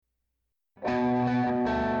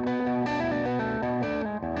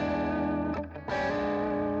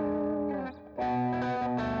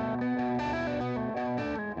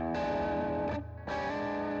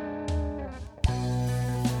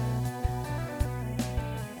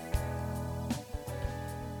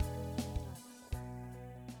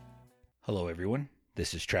Hello, everyone.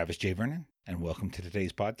 This is Travis J. Vernon, and welcome to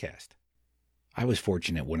today's podcast. I was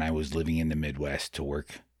fortunate when I was living in the Midwest to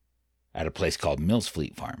work at a place called Mills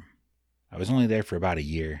Fleet Farm. I was only there for about a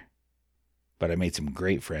year, but I made some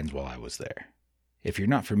great friends while I was there. If you're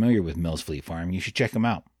not familiar with Mills Fleet Farm, you should check them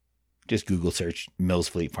out. Just Google search Mills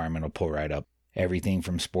Fleet Farm and it'll pull right up. Everything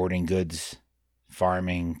from sporting goods,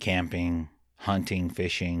 farming, camping, hunting,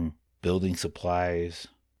 fishing, building supplies,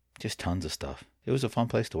 just tons of stuff. It was a fun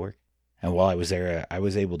place to work. And while I was there, I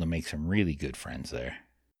was able to make some really good friends there.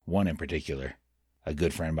 One in particular, a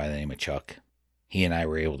good friend by the name of Chuck. He and I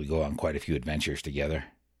were able to go on quite a few adventures together.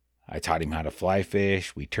 I taught him how to fly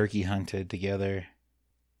fish, we turkey hunted together,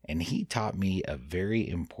 and he taught me a very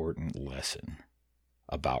important lesson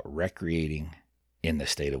about recreating in the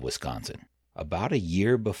state of Wisconsin. About a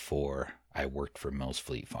year before I worked for Mills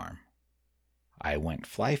Fleet Farm, I went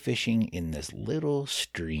fly fishing in this little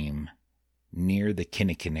stream near the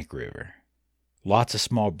Kinnickinnick River. Lots of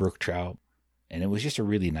small brook trout, and it was just a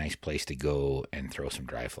really nice place to go and throw some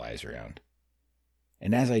dry flies around.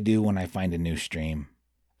 And as I do when I find a new stream,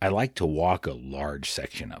 I like to walk a large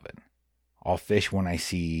section of it. I'll fish when I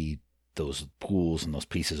see those pools and those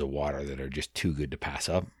pieces of water that are just too good to pass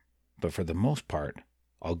up. But for the most part,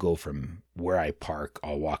 I'll go from where I park,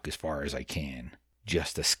 I'll walk as far as I can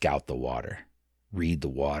just to scout the water, read the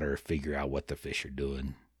water, figure out what the fish are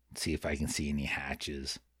doing, see if I can see any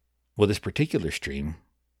hatches. Well, this particular stream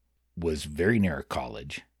was very near a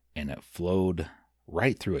college, and it flowed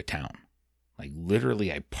right through a town. Like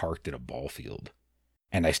literally, I parked at a ball field,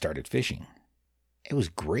 and I started fishing. It was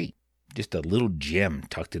great. Just a little gem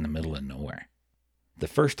tucked in the middle of nowhere. The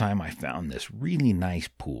first time I found this really nice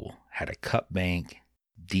pool, had a cut bank,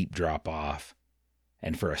 deep drop off,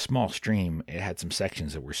 and for a small stream, it had some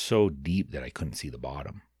sections that were so deep that I couldn't see the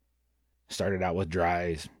bottom. Started out with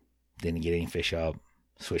dries, didn't get any fish up,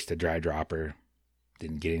 switched to dry dropper,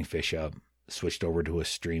 didn't get any fish up, switched over to a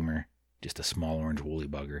streamer, just a small orange woolly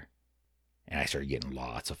bugger, and I started getting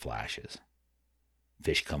lots of flashes.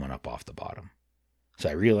 Fish coming up off the bottom. So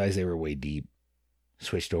I realized they were way deep,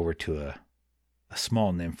 switched over to a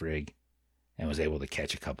small nymph rig, and was able to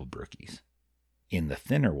catch a couple brookies. In the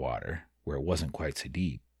thinner water, where it wasn't quite so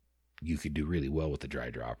deep, you could do really well with the dry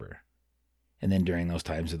dropper. And then during those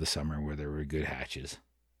times of the summer where there were good hatches,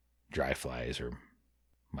 dry flies are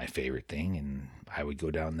my favorite thing, and I would go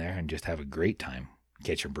down there and just have a great time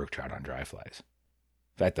catching brook trout on dry flies.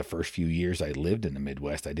 In fact, the first few years I lived in the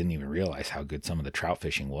Midwest, I didn't even realize how good some of the trout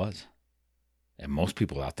fishing was. And most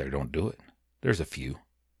people out there don't do it. There's a few.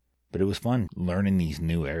 But it was fun learning these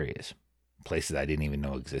new areas, places I didn't even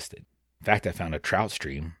know existed. In fact, I found a trout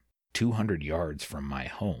stream 200 yards from my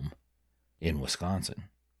home in Wisconsin.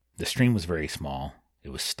 The stream was very small. It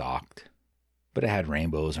was stocked, but it had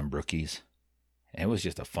rainbows and brookies. And it was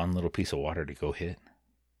just a fun little piece of water to go hit.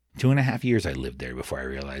 2.5 years I lived there before I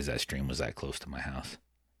realized that stream was that close to my house.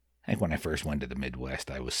 I think when I first went to the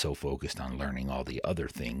Midwest, I was so focused on learning all the other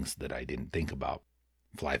things that I didn't think about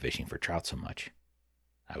fly fishing for trout so much.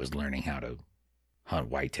 I was learning how to hunt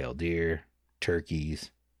white-tailed deer,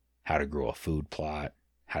 turkeys, how to grow a food plot,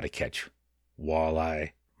 how to catch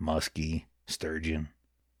walleye, muskie, sturgeon,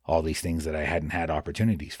 all these things that I hadn't had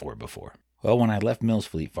opportunities for before. Well, when I left Mills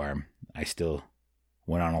Fleet Farm, I still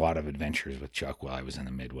went on a lot of adventures with Chuck while I was in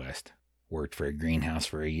the Midwest. Worked for a greenhouse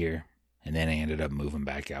for a year, and then I ended up moving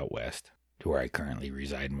back out west to where I currently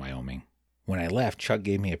reside in Wyoming. When I left, Chuck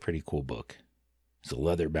gave me a pretty cool book. It's a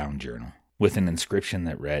leather-bound journal with an inscription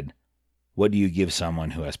that read, "What do you give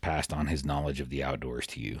someone who has passed on his knowledge of the outdoors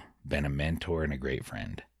to you, been a mentor and a great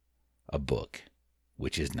friend? A book,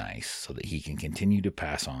 which is nice so that he can continue to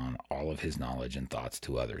pass on all of his knowledge and thoughts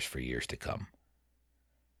to others for years to come.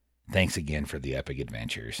 Thanks again for the epic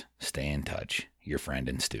adventures. Stay in touch. Your friend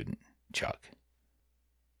and student, Chuck."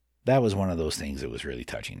 That was one of those things that was really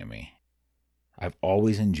touching to me. I've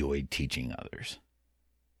always enjoyed teaching others.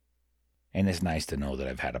 And it's nice to know that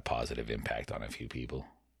I've had a positive impact on a few people.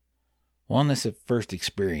 Well, on this first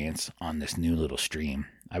experience on this new little stream,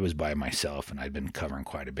 I was by myself and I'd been covering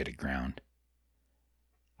quite a bit of ground.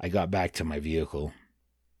 I got back to my vehicle,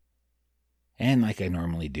 and like I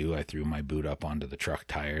normally do, I threw my boot up onto the truck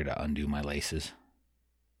tire to undo my laces,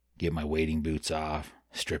 get my wading boots off,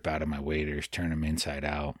 strip out of my waders, turn them inside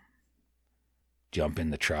out, jump in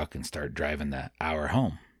the truck and start driving the hour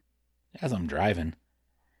home. As I'm driving,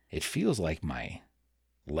 it feels like my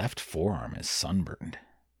left forearm is sunburned,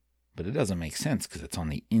 but it doesn't make sense because it's on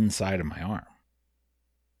the inside of my arm.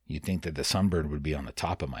 You'd think that the sunburn would be on the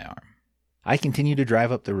top of my arm. I continue to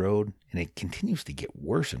drive up the road, and it continues to get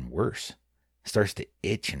worse and worse. It starts to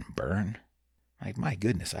itch and burn. Like, my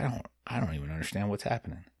goodness, I don't even understand what's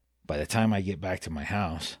happening. By the time I get back to my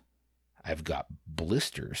house, I've got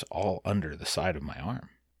blisters all under the side of my arm.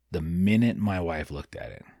 The minute my wife looked at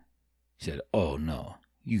it, she said, "Oh no,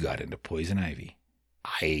 you got into poison ivy."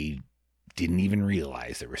 I didn't even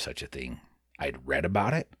realize there was such a thing. I'd read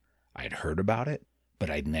about it, I'd heard about it, but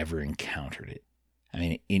I'd never encountered it. I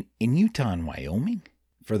mean, in Utah and Wyoming,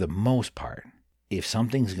 for the most part, if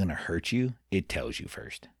something's going to hurt you, it tells you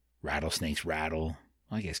first. Rattlesnakes rattle.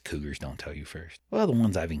 Well, I guess cougars don't tell you first. Well, the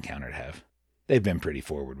ones I've encountered have. They've been pretty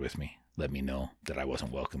forward with me. Let me know that I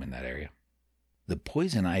wasn't welcome in that area. The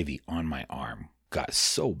poison ivy on my arm got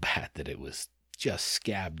so bad that it was just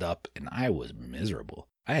scabbed up and I was miserable.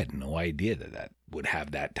 I had no idea that would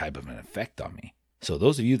have that type of an effect on me. So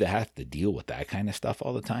those of you that have to deal with that kind of stuff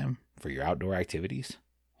all the time for your outdoor activities,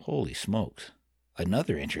 holy smokes.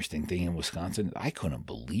 Another interesting thing in Wisconsin, I couldn't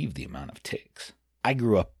believe the amount of ticks. I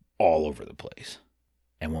grew up all over the place.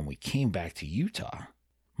 And when we came back to Utah,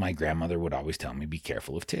 my grandmother would always tell me, be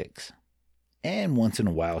careful of ticks. And once in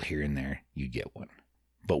a while here and there, you get one.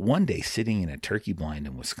 But one day sitting in a turkey blind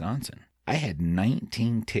in Wisconsin, I had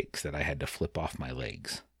 19 ticks that I had to flip off my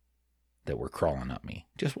legs that were crawling up me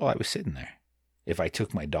just while I was sitting there. If I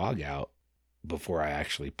took my dog out before I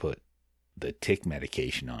actually put the tick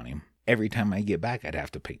medication on him, every time I get back, I'd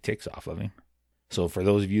have to pick ticks off of him. So for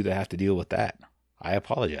those of you that have to deal with that, I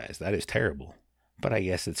apologize. That is terrible. But I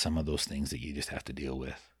guess it's some of those things that you just have to deal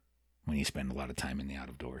with when you spend a lot of time in the out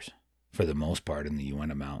of doors. For the most part, in the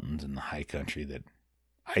Uinta Mountains and the high country that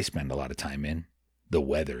I spend a lot of time in, the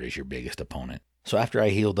weather is your biggest opponent. So after I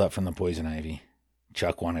healed up from the poison ivy,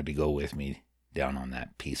 Chuck wanted to go with me down on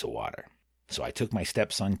that piece of water. So I took my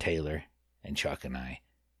stepson Taylor and Chuck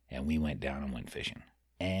and we went down and went fishing.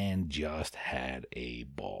 And just had a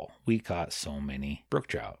ball. We caught so many brook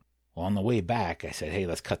trout. Well, on the way back, I said, hey,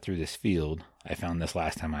 let's cut through this field. I found this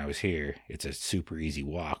last time I was here. It's a super easy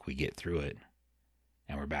walk. We get through it,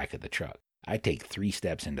 and we're back at the truck. I take 3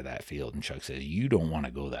 steps into that field, and Chuck says, you don't want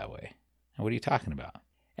to go that way. And what are you talking about?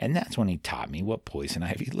 And that's when he taught me what poison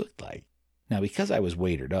ivy looked like. Now, because I was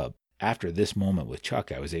waitered up, after this moment with Chuck,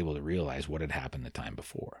 I was able to realize what had happened the time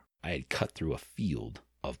before. I had cut through a field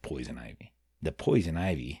of poison ivy. The poison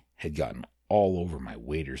ivy had gotten all over my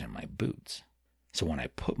waders and my boots. So when I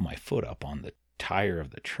put my foot up on the tire of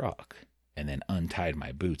the truck and then untied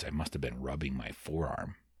my boots, I must have been rubbing my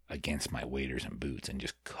forearm against my waders and boots and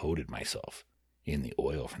just coated myself in the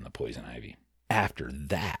oil from the poison ivy. After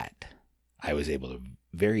that, I was able to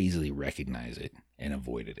very easily recognize it and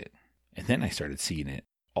avoided it. And then I started seeing it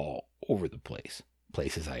all over the place.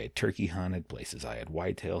 Places I had turkey hunted, places I had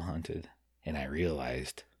whitetail hunted, and I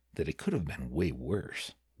realized that it could have been way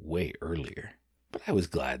worse, way earlier. But I was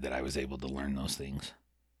glad that I was able to learn those things.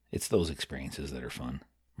 It's those experiences that are fun.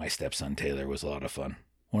 My stepson Taylor was a lot of fun.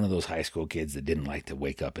 One of those high school kids that didn't like to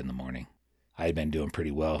wake up in the morning. I had been doing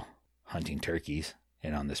pretty well hunting turkeys,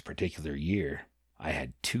 and on this particular year, I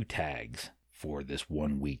had 2 tags for this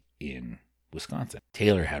 1 week in Wisconsin.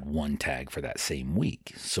 Taylor had 1 tag for that same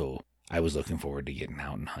week, so I was looking forward to getting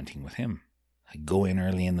out and hunting with him. I go in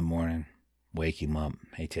early in the morning, wake him up.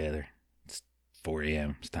 Hey, Taylor, it's 4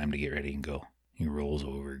 a.m. It's time to get ready and go. He rolls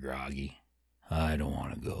over groggy. I don't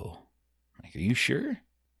want to go. I'm like, are you sure?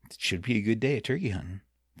 It should be a good day at turkey hunting.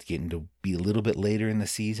 It's getting to be a little bit later in the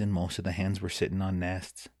season. Most of the hens were sitting on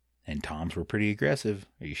nests, and toms were pretty aggressive.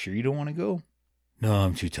 Are you sure you don't want to go? No,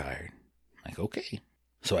 I'm too tired. I'm like, okay.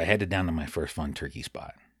 So I headed down to my first fun turkey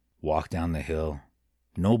spot. Walk down the hill.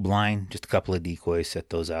 No blind, just a couple of decoys. Set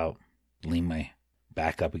those out. Lean my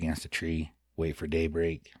back up against a tree. Wait for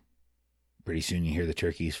daybreak. Pretty soon you hear the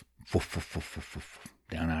turkeys woof, woof, woof, woof, woof,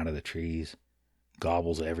 down out of the trees.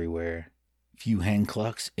 Gobbles everywhere. Few hen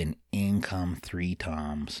clucks, and in come 3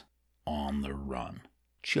 toms on the run.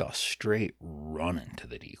 Just straight running to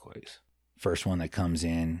the decoys. First one that comes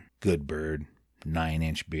in, good bird,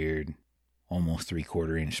 9-inch beard, almost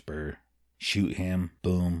 3/4-inch spur. Shoot him,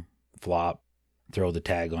 boom, flop, throw the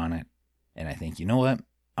tag on it. And I think, you know what?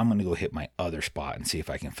 I'm going to go hit my other spot and see if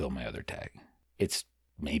I can fill my other tag. It's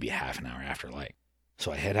maybe half an hour after light.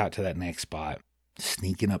 So I head out to that next spot,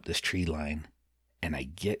 sneaking up this tree line, and I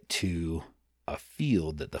get to a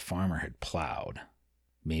field that the farmer had plowed,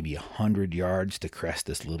 maybe 100 yards to crest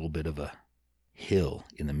this little bit of a hill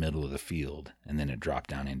in the middle of the field, and then it dropped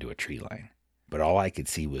down into a tree line. But all I could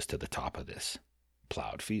see was to the top of this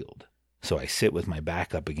plowed field. So I sit with my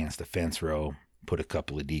back up against a fence row, put a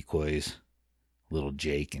couple of decoys, little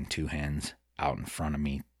Jake and 2 hens out in front of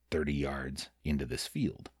me, 30 yards into this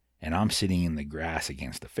field. And I'm sitting in the grass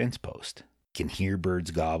against a fence post. Can hear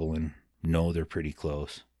birds gobbling, know they're pretty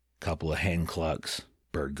close. Couple of hen clucks,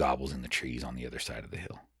 bird gobbles in the trees on the other side of the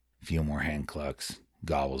hill. A few more hen clucks,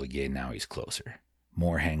 Gobbles again, now he's closer.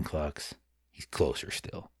 More hen clucks. He's closer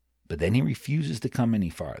still. But then he refuses to come any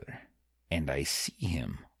farther. And I see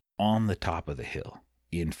him on the top of the hill,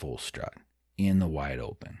 in full strut, in the wide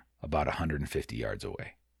open, about 150 yards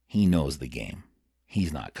away. He knows the game.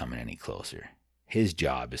 He's not coming any closer. His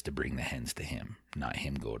job is to bring the hens to him, not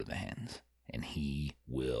him go to the hens. And he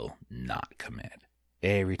will not commit.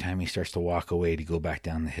 Every time he starts to walk away to go back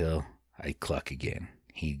down the hill, I'd cluck again.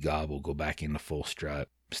 He'd gobble, go back into full strut,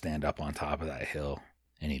 stand up on top of that hill,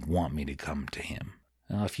 and he'd want me to come to him.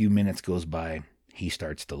 A few minutes goes by, he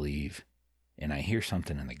starts to leave, and I hear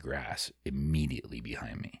something in the grass immediately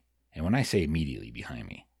behind me. And when I say immediately behind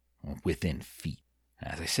me, within feet.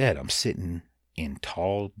 As I said, I'm sitting in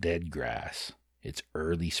tall, dead grass. It's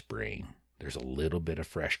early spring. There's a little bit of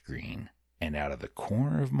fresh green. And out of the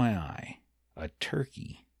corner of my eye, a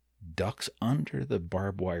turkey ducks under the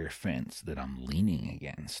barbed wire fence that I'm leaning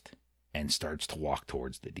against and starts to walk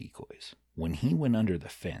towards the decoys. When he went under the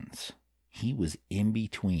fence, he was in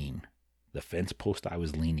between the fence post I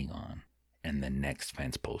was leaning on and the next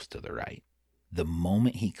fence post to the right. The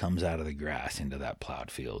moment he comes out of the grass into that plowed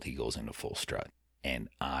field, he goes into full strut. And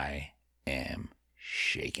I am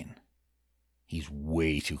shaken. He's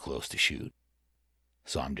way too close to shoot.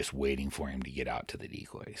 So I'm just waiting for him to get out to the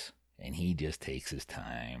decoys. And he just takes his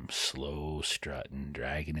time, slow strutting,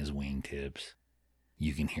 dragging his wingtips.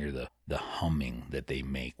 You can hear the humming that they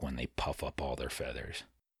make when they puff up all their feathers.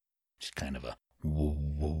 Just kind of a woo,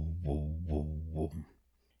 woo, woo, woo, woo.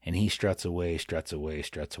 And he struts away,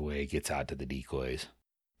 gets out to the decoys.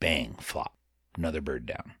 Bang, flop. Another bird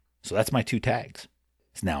down. So that's my 2 tags.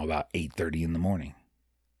 It's now about 8:30 in the morning.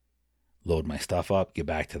 Load my stuff up, get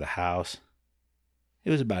back to the house. It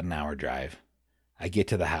was about an hour drive. I get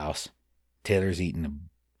to the house. Taylor's eating a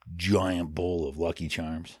giant bowl of Lucky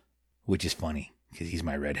Charms, which is funny because he's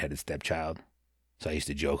my redheaded stepchild. So I used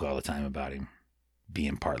to joke all the time about him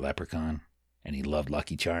being part leprechaun, and he loved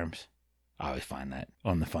Lucky Charms. I always find that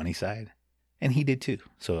on the funny side. And he did too,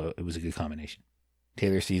 so it was a good combination.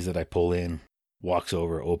 Taylor sees that I pull in, walks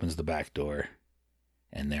over, opens the back door,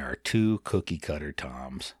 and there are 2 cookie cutter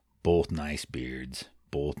toms, both nice beards,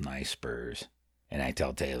 both nice spurs. And I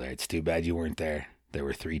tell Taylor, it's too bad you weren't there. There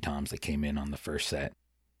were 3 toms that came in on the first set.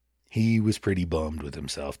 He was pretty bummed with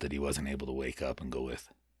himself that he wasn't able to wake up and go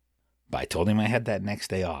with. But I told him I had that next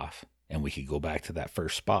day off, and we could go back to that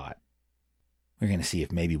first spot. We're going to see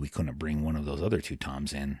if maybe we couldn't bring one of those other 2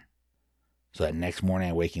 toms in. So that next morning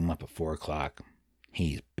I wake him up at 4 o'clock.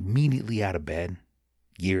 He's immediately out of bed,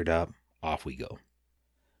 geared up, off we go.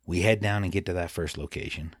 We head down and get to that first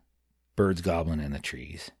location. Birds gobbling in the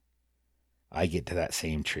trees. I get to that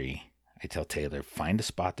same tree. I tell Taylor, find a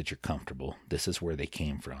spot that you're comfortable. This is where they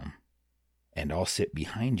came from. And I'll sit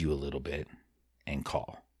behind you a little bit and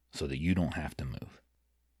call so that you don't have to move.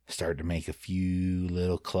 Start to make a few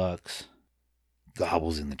little clucks.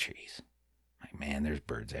 Gobbles in the trees. Like, man, there's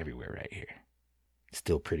birds everywhere right here. It's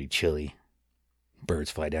still pretty chilly.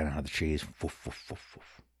 Birds fly down out of the trees. Woof, woof, woof,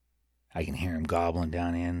 woof. I can hear them gobbling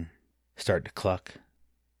down in. Start to cluck.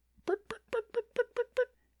 Bert, bert, bert, bert, bert, bert, bert.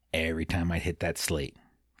 Every time I hit that slate,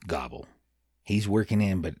 gobble. He's working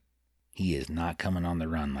in, but he is not coming on the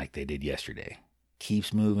run like they did yesterday.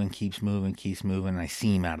 Keeps moving. I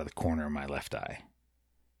see him out of the corner of my left eye.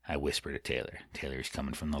 I whisper to Taylor. Taylor's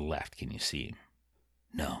coming from the left. Can you see him?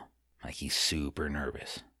 No. Like he's super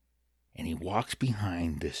nervous. And he walks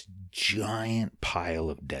behind this giant pile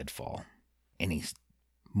of deadfall. And he's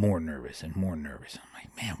more nervous and more nervous. I'm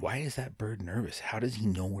like, man, why is that bird nervous? How does he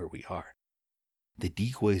know where we are? The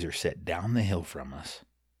decoys are set down the hill from us,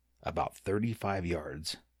 about 35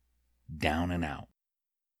 yards, down and out,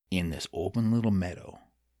 in this open little meadow.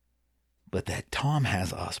 But that tom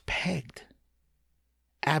has us pegged.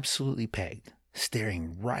 Absolutely pegged.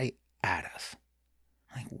 Staring right at us.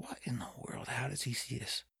 Like, what in the world? How does he see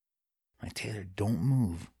us? Like, Taylor, don't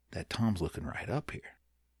move. That tom's looking right up here.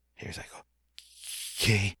 Here's I go,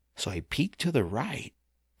 okay. So I peek to the right,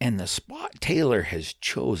 and the spot Taylor has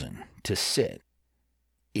chosen to sit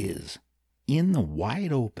is in the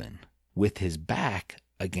wide open with his back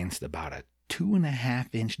against about a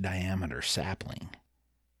 2.5-inch diameter sapling.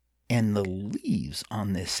 And the leaves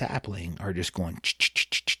on this sapling are just going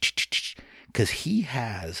because he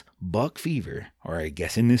has buck fever, or I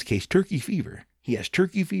guess in this case turkey fever. He has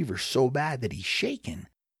turkey fever so bad that he's shaking,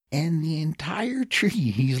 and the entire tree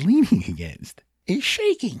he's leaning against is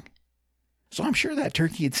shaking. So I'm sure that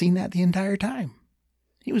turkey had seen that the entire time.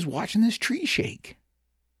 He was watching this tree shake.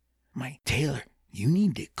 I'm like, Taylor, you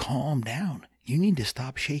need to calm down. You need to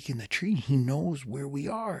stop shaking the tree. He knows where we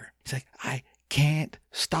are. He's like, I can't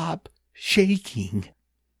stop shaking.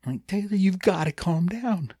 I'm like, Taylor, you've got to calm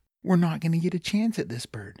down. We're not going to get a chance at this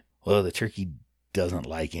bird. Well, the turkey doesn't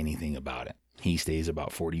like anything about it. He stays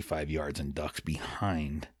about 45 yards and ducks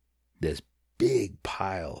behind this big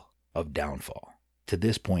pile of downfall. To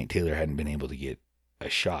this point, Taylor hadn't been able to get a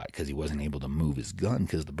shot because he wasn't able to move his gun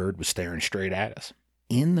because the bird was staring straight at us.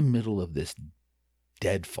 In the middle of this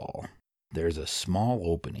deadfall, there's a small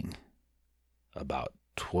opening about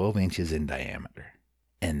 12 inches in diameter.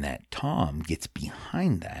 And that Tom gets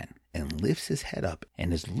behind that and lifts his head up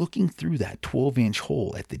and is looking through that 12-inch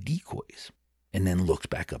hole at the decoys and then looks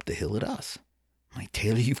back up the hill at us. I'm like,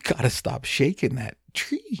 Taylor, you've got to stop shaking that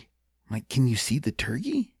tree. I'm like, can you see the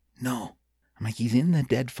turkey? No. I'm like, he's in the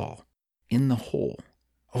deadfall, in the hole.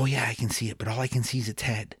 Oh, yeah, I can see it, but all I can see is its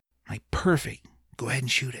head. I'm like, perfect. Go ahead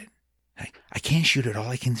and shoot it. I can't shoot it. All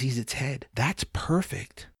I can see is its head. That's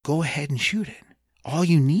perfect. Go ahead and shoot it. All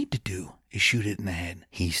you need to do is shoot it in the head.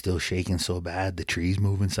 He's still shaking so bad, the tree's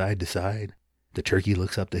moving side to side. The turkey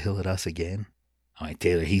looks up the hill at us again. I'm like,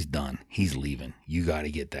 Taylor, he's done. He's leaving. You got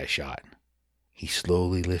to get that shot. He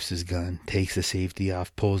slowly lifts his gun, takes the safety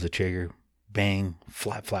off, pulls the trigger. Bang,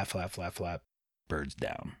 flap, flap, flap, flap, flap. Bird's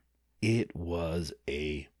down. It was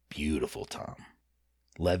a beautiful Tom.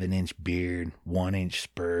 11-inch beard, 1-inch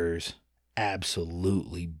spurs.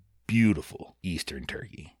 Absolutely beautiful Eastern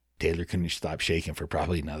turkey. Taylor couldn't stop shaking for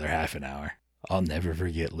probably another half an hour. I'll never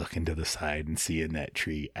forget looking to the side and seeing that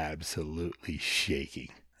tree absolutely shaking.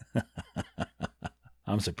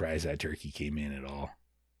 I'm surprised that turkey came in at all.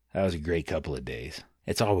 That was a great couple of days.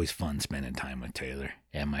 It's always fun spending time with Taylor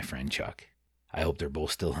and my friend Chuck. I hope they're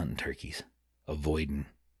both still hunting turkeys, avoiding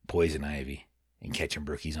poison ivy, and catching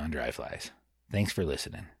brookies on dry flies. Thanks for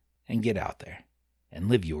listening, and get out there and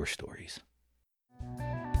live your stories.